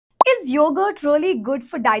Is yogurt really good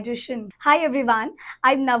for digestion? Hi everyone,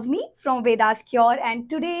 I'm Navni from Veda's Cure, and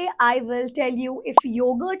today I will tell you if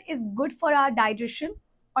yogurt is good for our digestion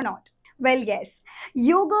or not. Well, yes,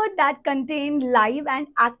 yogurt that contain live and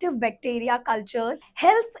active bacteria cultures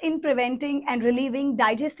helps in preventing and relieving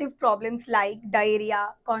digestive problems like diarrhea,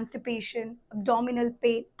 constipation, abdominal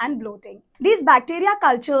pain, and bloating. These bacteria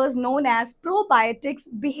cultures, known as probiotics,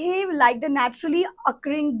 behave like the naturally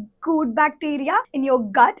occurring good bacteria in your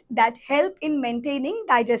gut that help in maintaining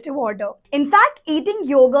digestive order. In fact, eating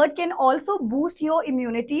yogurt can also boost your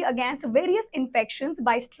immunity against various infections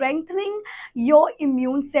by strengthening your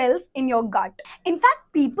immune cells in your gut. In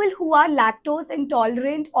fact, people who are lactose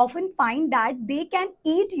intolerant often find that they can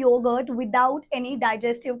eat yogurt without any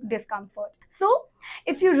digestive discomfort. So,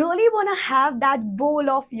 if you really want to have that bowl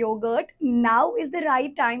of yogurt, now is the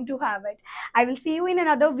right time to have it. I will see you in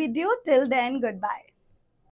another video. Till then, goodbye.